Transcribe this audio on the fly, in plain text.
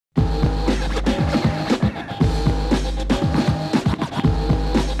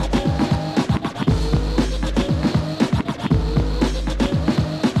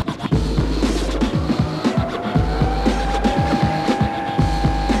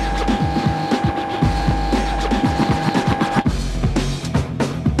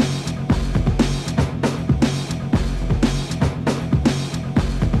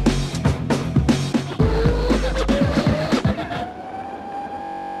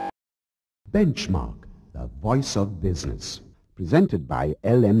Benchmark, the voice of business. Presented by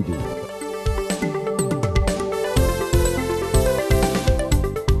LMD.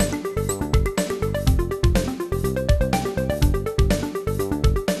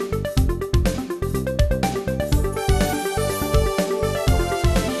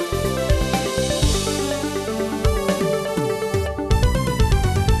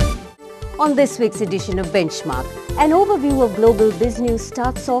 On this week's edition of Benchmark, an overview of global biz news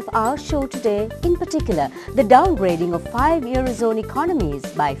starts off our show today, in particular, the downgrading of 5 Eurozone economies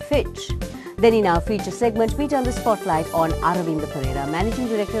by Fitch. Then in our feature segment, we turn the spotlight on Aravinda Pereira, Managing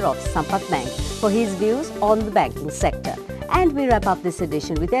Director of Sampath Bank, for his views on the banking sector. And we wrap up this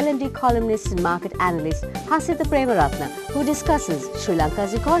edition with LMD columnist and market analyst Hasitha Premaratna, who discusses Sri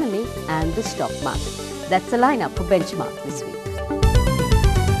Lanka's economy and the stock market. That's the lineup for Benchmark this week.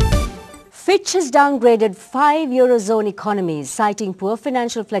 Fitch has downgraded 5 Eurozone economies, citing poor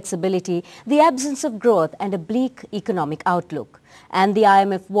financial flexibility, the absence of growth and a bleak economic outlook. And the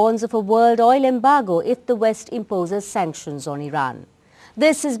IMF warns of a world oil embargo if the West imposes sanctions on Iran.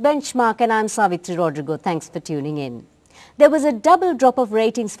 This is Benchmark and I'm Savitri Rodrigo. Thanks for tuning in. There was a double drop of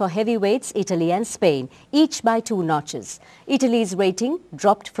ratings for heavyweights, Italy and Spain, each by 2 notches. Italy's rating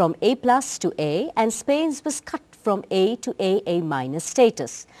dropped from A+ to A and Spain's was cut from A to AA-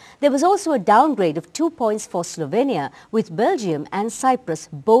 status. There was also a downgrade of 2 points for Slovenia, with Belgium and Cyprus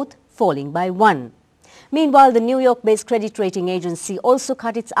both falling by 1. Meanwhile, the New York-based credit rating agency also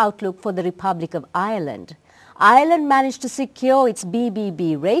cut its outlook for the Republic of Ireland. Ireland managed to secure its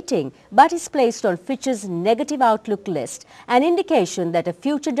BBB rating, but is placed on Fitch's negative outlook list, an indication that a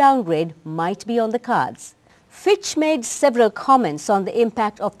future downgrade might be on the cards. Fitch made several comments on the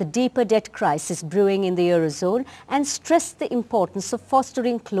impact of the deeper debt crisis brewing in the Eurozone and stressed the importance of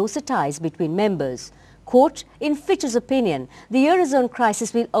fostering closer ties between members. Quote, in Fitch's opinion, the Eurozone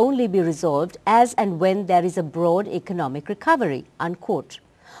crisis will only be resolved as and when there is a broad economic recovery, unquote.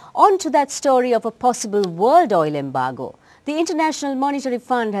 On to that story of a possible world oil embargo. The International Monetary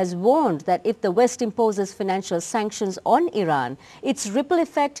Fund has warned that if the West imposes financial sanctions on Iran, its ripple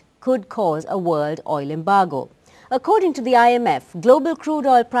effect could cause a world oil embargo. According to the IMF, global crude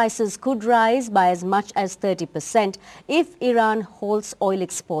oil prices could rise by as much as 30% if Iran halts oil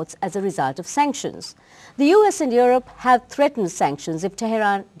exports as a result of sanctions. The US and Europe have threatened sanctions if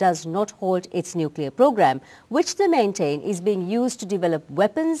Tehran does not halt its nuclear program, which they maintain is being used to develop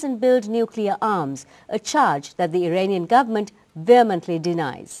weapons and build nuclear arms, a charge that the Iranian government vehemently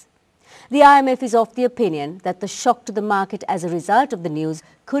denies. The IMF is of the opinion that the shock to the market as a result of the news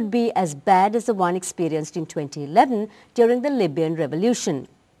could be as bad as the one experienced in 2011 during the Libyan revolution.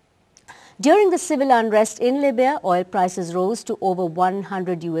 During the civil unrest in Libya, oil prices rose to over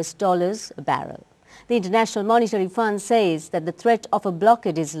 $100 a barrel. The International Monetary Fund says that the threat of a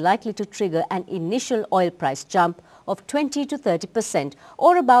blockade is likely to trigger an initial oil price jump of 20 to 30%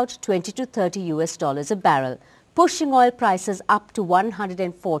 or about $20 to $30 a barrel, pushing oil prices up to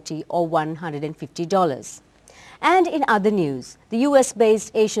 $140 or $150. And in other news, the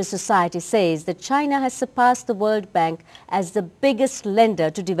US-based Asia Society says that China has surpassed the World Bank as the biggest lender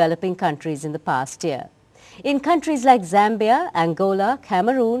to developing countries in the past year. In countries like Zambia, Angola,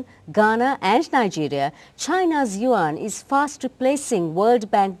 Cameroon, Ghana and Nigeria, China's yuan is fast replacing World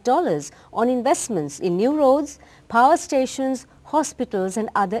Bank dollars on investments in new roads, power stations, hospitals and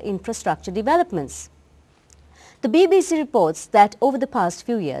other infrastructure developments. The BBC reports that over the past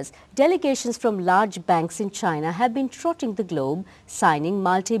few years, delegations from large banks in China have been trotting the globe, signing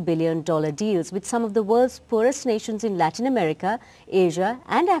multi-billion-dollar deals with some of the world's poorest nations in Latin America, Asia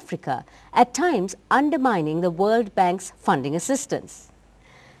and Africa, at times undermining the World Bank's funding assistance.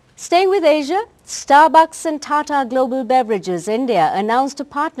 Staying with Asia, Starbucks and Tata Global Beverages India announced a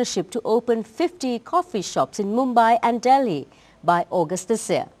partnership to open 50 coffee shops in Mumbai and Delhi by August this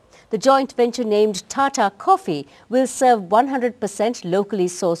year. The joint venture named Tata Coffee will serve 100% locally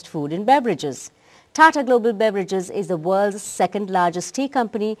sourced food and beverages. Tata Global Beverages is the world's second largest tea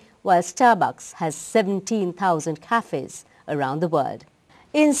company, while Starbucks has 17,000 cafes around the world.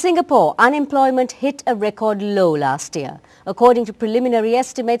 In Singapore, unemployment hit a record low last year. According to preliminary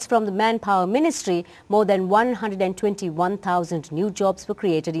estimates from the Manpower Ministry, more than 121,000 new jobs were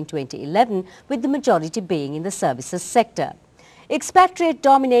created in 2011, with the majority being in the services sector. Expatriate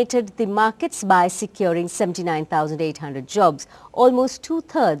dominated the markets by securing 79,800 jobs, almost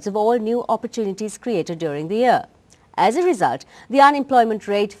two-thirds of all new opportunities created during the year. As a result, the unemployment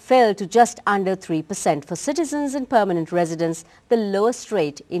rate fell to just under 3% for citizens and permanent residents, the lowest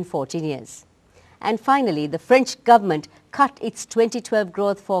rate in 14 years. And finally, the French government cut its 2012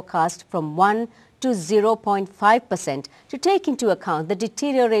 growth forecast from 1 to 0.5% to take into account the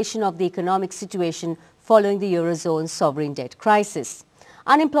deterioration of the economic situation following the Eurozone's sovereign debt crisis.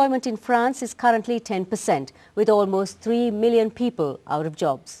 Unemployment in France is currently 10%, with almost 3 million people out of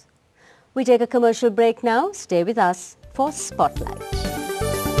jobs. We take a commercial break now. Stay with us for Spotlight.